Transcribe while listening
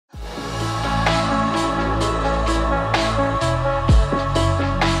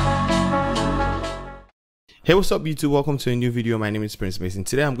Hey, what's up YouTube? Welcome to a new video. My name is Prince Meyson.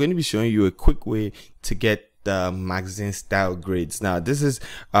 Today I'm going to be showing you a quick way to get the magazine style grades. Now this is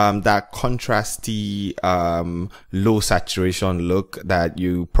that contrasty low saturation look that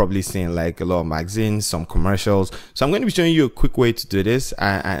you probably see in like a lot of magazines, some commercials. So I'm going to be showing you a quick way to do this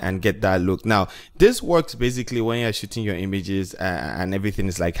and get that look. Now this works basically when you're shooting your images and everything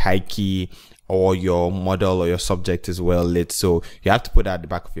is like high key, or your model or your subject is well lit, so you have to put that at the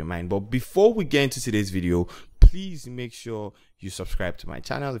back of your mind. But before we get into today's video, please make sure you subscribe to my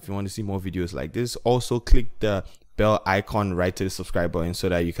channel if you want to see more videos like this. Also click the bell icon right to the subscribe button so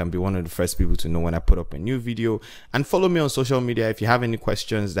that you can be one of the first people to know when I put up a new video. And follow me on social media. If you have any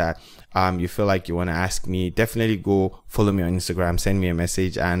questions that you feel like you want to ask me, definitely go follow me on Instagram, send me a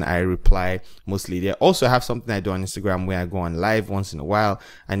message and I reply mostly there. Also, I have something I do on Instagram where I go on live once in a while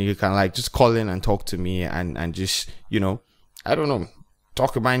and you can like just call in and talk to me and just, you know, I don't know,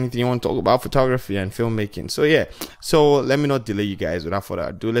 talk about anything you want to talk about, photography and filmmaking. So yeah, so let me not delay you guys. Without further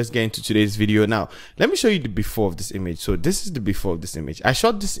ado, let's get into today's video. Now let me show you the before of this image. So this is the before of this image. I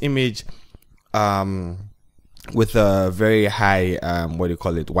shot this image with a very high what do you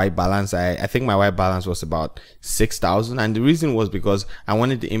call it, white balance. I think my white balance was about 6,000, and the reason was because I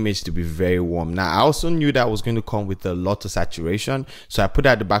wanted the image to be very warm. Now I also knew that was going to come with a lot of saturation, so I put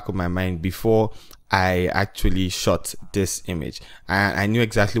that at the back of my mind before I actually shot this image, and I knew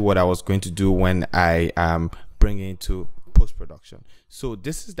exactly what I was going to do when I bring it into post-production. So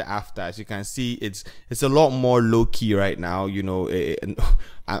this is the after. As you can see, it's a lot more low-key right now, you know.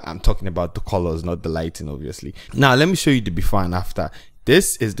 I'm talking about the colors, not the lighting, obviously. Now let me show you the before and after.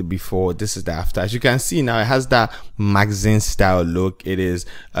 This is the before, this is the after. As you can see now, it has that magazine style look. It is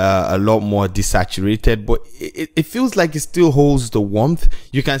a lot more desaturated, but it feels like it still holds the warmth.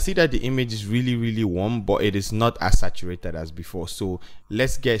 You can see that the image is really warm, but it is not as saturated as before. So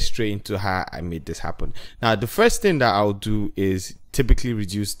let's get straight into how I made this happen. Now the first thing that I'll do is typically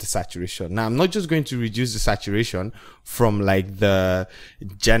reduce the saturation. Now I'm not just going to reduce the saturation from like the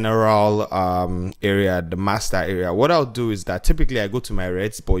general area, the master area. What I'll do is that typically I go to my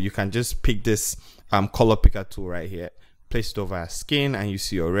reds, but you can just pick this color picker tool right here, place it over our skin and you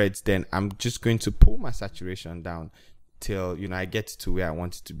see your reds. Then I'm just going to pull my saturation down till, you know, I get to where I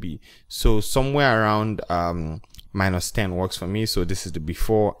want it to be. So somewhere around -10 works for me. So this is the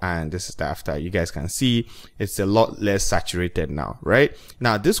before and this is the after. You guys can see it's a lot less saturated now, right?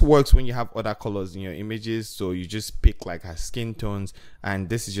 Now this works when you have other colors in your images, so you just pick like her skin tones, and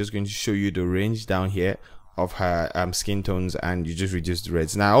this is just going to show you the range down here of her skin tones, and you just reduce the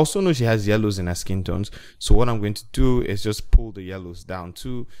reds. Now I also know she has yellows in her skin tones, so what I'm going to do is just pull the yellows down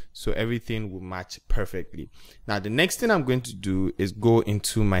too, so everything will match perfectly. Now the next thing I'm going to do is go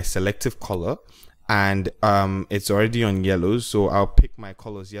into my selective color, and it's already on yellows, so I'll pick my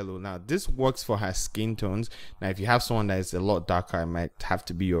colors yellow. Now this works for her skin tones. Now if you have someone that is a lot darker, it might have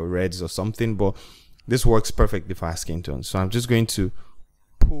to be your reds or something, but this works perfectly for her skin tones. So I'm just going to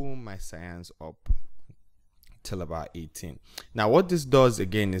pull my cyans up till about 18. Now what this does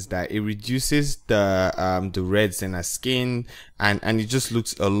again is that it reduces the reds in her skin, and it just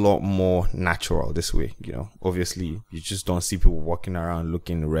looks a lot more natural this way. You know, obviously you just don't see people walking around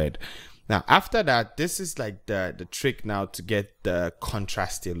looking red. Now after that, this is like the trick now to get the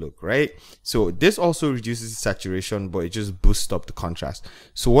contrasty look, right? So this also reduces saturation, but it just boosts up the contrast.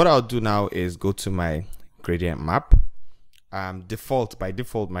 So what I'll do now is go to my gradient map. By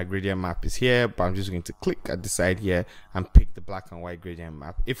default my gradient map is here, but I'm just going to click at the side here and pick the black and white gradient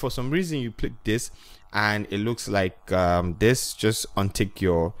map. If for some reason you click this and it looks like this, just untick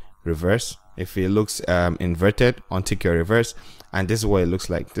your reverse. If it looks inverted, untick your reverse, and this is what it looks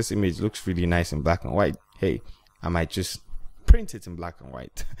like. This image looks really nice in black and white. Hey, I might just print it in black and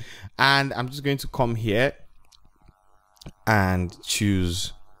white. And I'm just going to come here and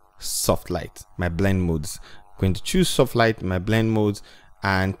choose soft light, my blend modes. I'm going to choose soft light, my blend modes,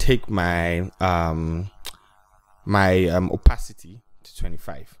 and take my opacity to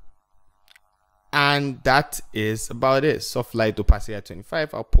 25. And that is about it. Soft light, opacity at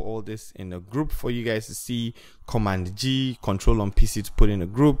 25. I'll put all this in a group for you guys to see. Command G, control on PC to put in a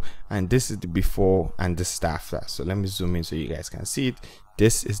group. And this is the before and this is the after. So let me zoom in so you guys can see it.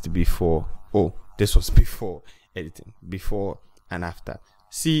 This is the before. Oh, this was before editing. Before and after.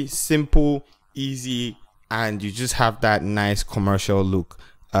 See, simple, easy, and you just have that nice commercial look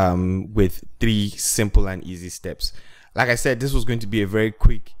with 3 simple and easy steps. Like I said, this was going to be a very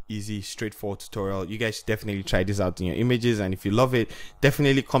quick, easy, straightforward tutorial. You guys should definitely try this out in your images, and if you love it,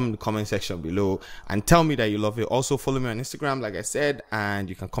 definitely comment in the comment section below and tell me that you love it. Also follow me on Instagram, like I said, and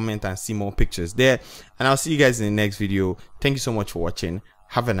you can comment and see more pictures there. And I'll see you guys in the next video. Thank you so much for watching.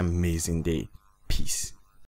 Have an amazing day. Peace.